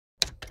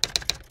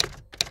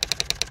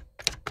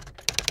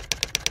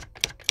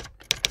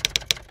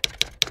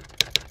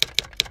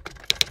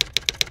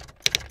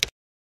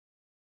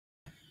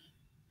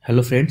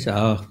Hello friends,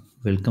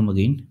 welcome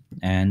again.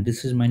 And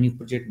this is my new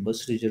project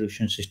bus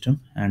reservation system,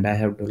 and I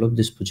have developed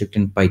this project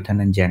in Python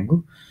and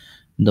Django.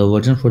 The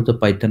version for the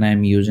Python I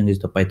am using is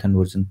the Python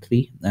version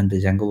 3 and the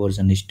Django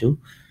version is 2,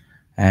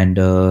 and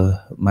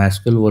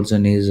MySQL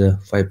version is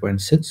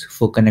 5.6.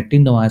 For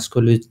connecting the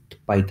MySQL with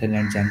Python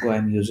and Django, I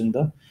am using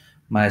the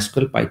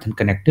MySQL Python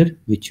connector,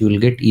 which you will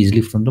get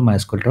easily from the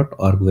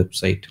mysql.org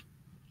website.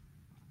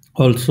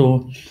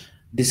 Also,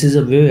 this is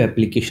a web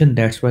application,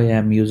 that's why I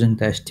am using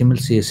the HTML,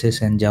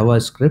 CSS, and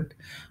JavaScript.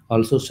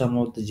 Also, some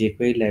of the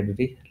jQuery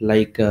library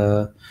like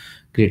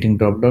creating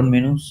drop-down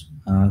menus,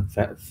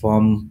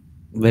 form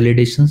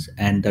validations,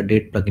 and the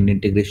date plugin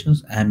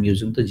integrations. I am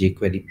using the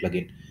jQuery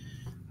plugin,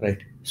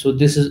 right? So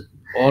this is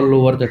all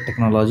over the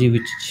technology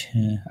which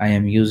I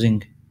am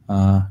using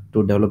to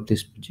develop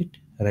this project,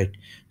 right?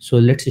 So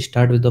let's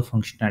start with the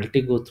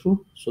functionality go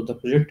through. So the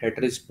project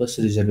title is bus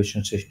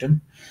reservation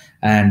system,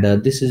 and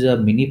this is a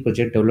mini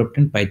project developed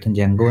in Python,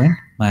 Django, and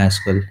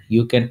MySQL.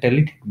 You can tell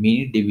it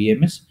mini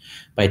dbms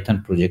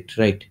Python project,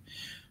 right?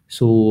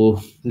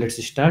 So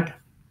let's start.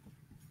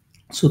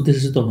 So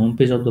this is the home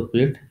page of the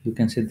project. You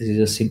can say this is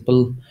a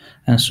simple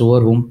and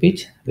sober home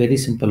page, very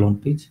simple home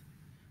page.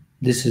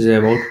 This is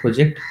about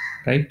project,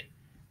 right?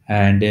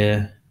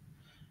 And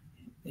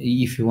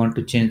if you want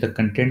to change the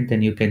content,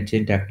 then you can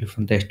change directly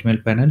from the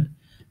HTML panel.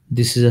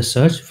 This is a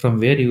search from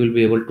where you will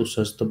be able to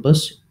search the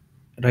bus,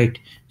 right?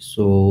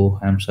 So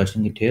I'm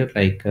searching it here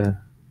like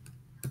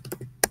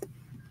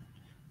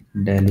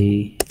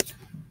Delhi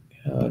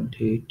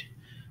date,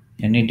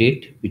 any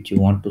date which you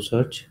want to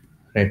search,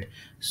 right?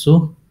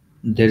 So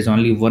there is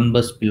only one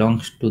bus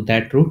belongs to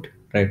that route,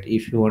 right?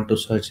 If you want to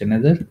search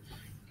another,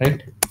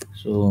 right,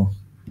 so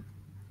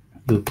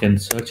you can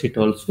search it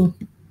also.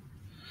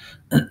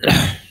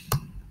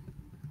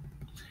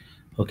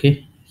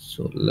 Okay,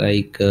 so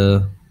like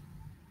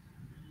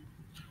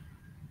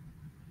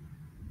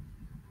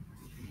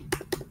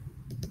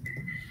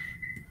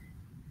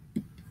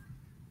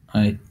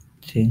I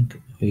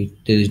think,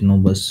 wait, there is no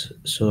bus,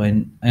 so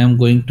I am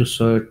going to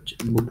search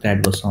book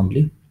that bus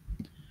only,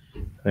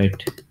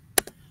 right?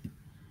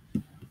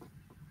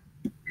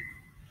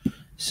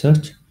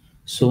 Search.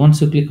 So once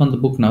you click on the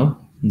book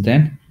now,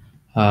 then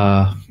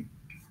uh,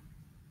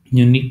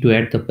 you need to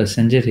add the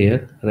passenger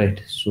here,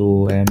 right?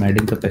 So I am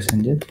adding the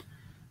passenger,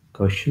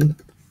 Kaushal,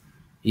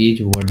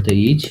 age, what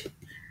the age,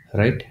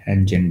 right,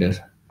 and gender,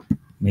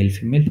 male,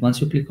 female.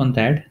 Once you click on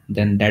that,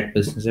 then that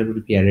passenger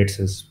will be added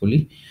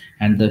successfully,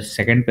 and the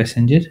second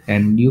passenger,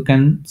 and you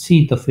can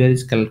see the fare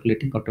is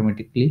calculating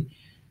automatically,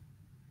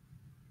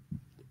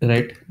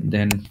 right?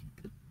 Then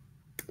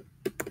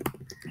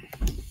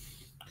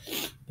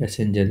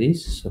passenger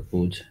is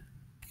suppose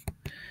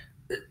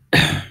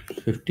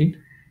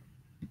 15,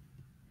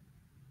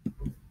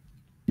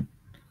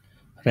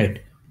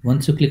 right?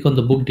 Once you click on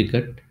the book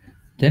ticket,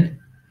 then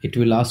it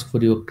will ask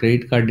for your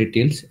credit card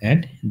details,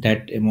 and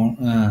that amount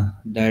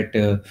that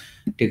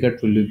ticket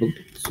will be booked.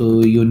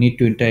 So you need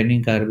to enter any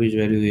garbage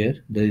value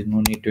here. There is no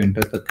need to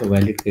enter the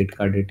valid credit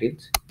card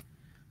details,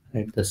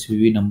 right? The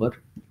CVV number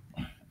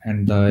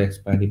and the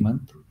expiry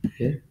month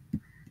here,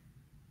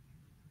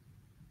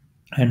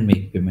 and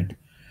make payment.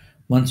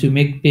 Once you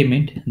make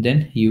payment,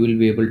 then you will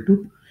be able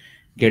to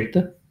get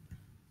the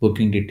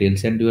booking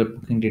details, and your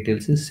booking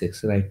details is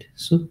 6, right?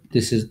 So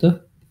this is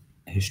the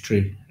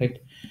history, right?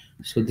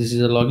 So this is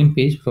a login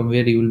page from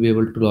where you will be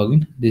able to log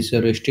in. This is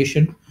a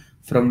registration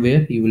from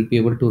where you will be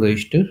able to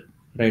register,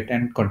 right?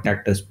 And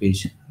contact us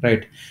page,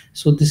 right?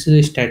 So this is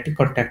a static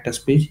contact us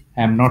page.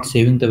 I am not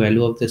saving the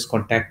value of this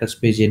contact us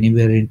page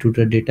anywhere into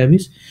the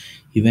database.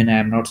 Even I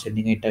am not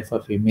sending a type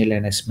of email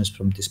and SMS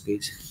from this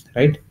page,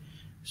 right?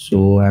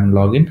 So I'm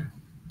login.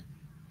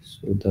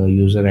 So the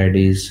user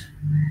ID is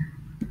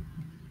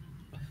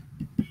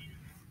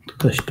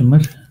customer,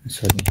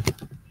 sorry,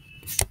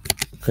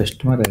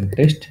 customer and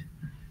test.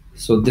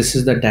 So this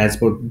is the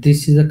dashboard.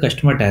 This is a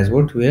customer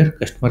dashboard where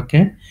customer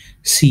can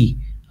see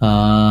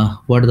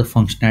what the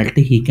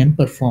functionality he can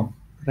perform,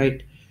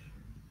 right?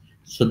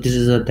 So this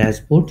is a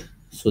dashboard.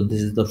 So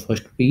this is the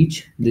first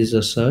page. This is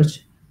a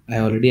search. I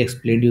already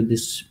explained you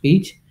this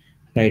page,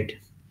 right?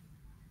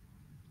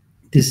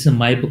 This is a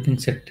my booking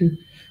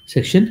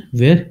section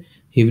where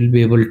he will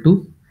be able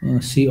to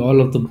see all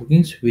of the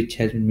bookings which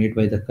has been made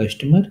by the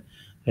customer,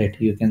 right?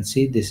 You can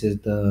see this is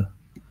the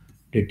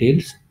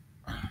details.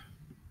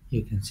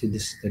 You can see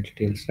this is the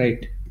details,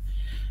 right?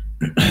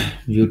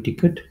 View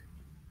ticket,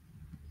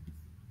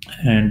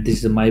 and this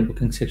is the my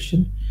booking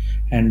section,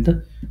 and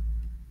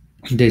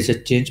there is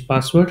a change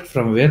password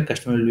from where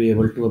customer will be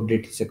able to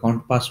update his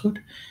account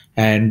password,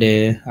 and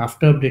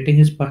after updating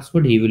his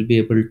password he will be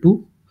able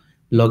to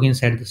log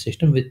inside the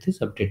system with his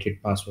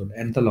updated password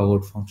and the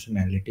logout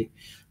functionality.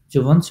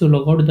 So once you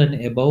log out, then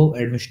above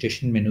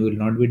administration menu will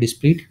not be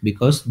displayed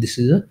because this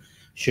is a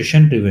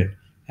session driven,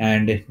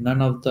 and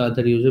none of the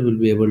other user will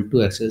be able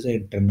to access the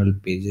internal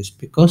pages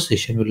because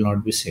session will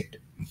not be set,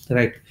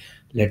 right?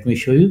 Let me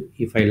show you.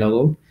 If I log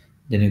out,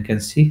 then you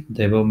can see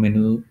the above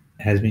menu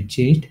has been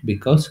changed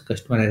because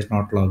customer has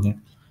not logged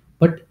in.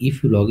 But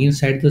if you log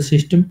inside the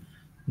system,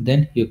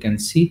 then you can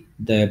see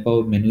the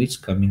above menu is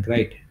coming,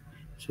 right?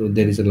 So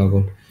there is a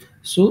logout.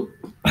 So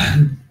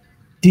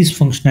this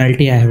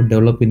functionality I have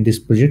developed in this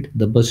project,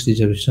 the bus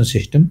reservation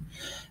system.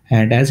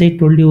 And as I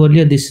told you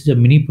earlier, this is a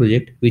mini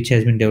project which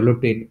has been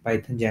developed in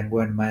Python,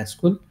 Django, and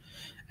MySQL.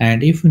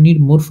 And if you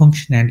need more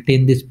functionality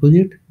in this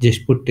project,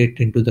 just put it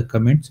into the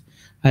comments.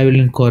 I will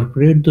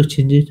incorporate those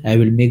changes. I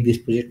will make this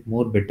project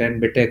more better and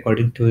better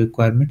according to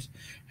requirements.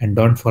 And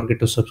don't forget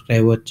to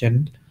subscribe our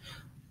channel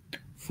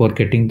for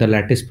getting the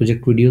latest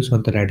project videos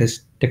on the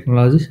latest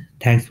technologies.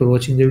 Thanks for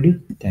watching the video.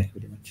 Thank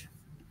you very much.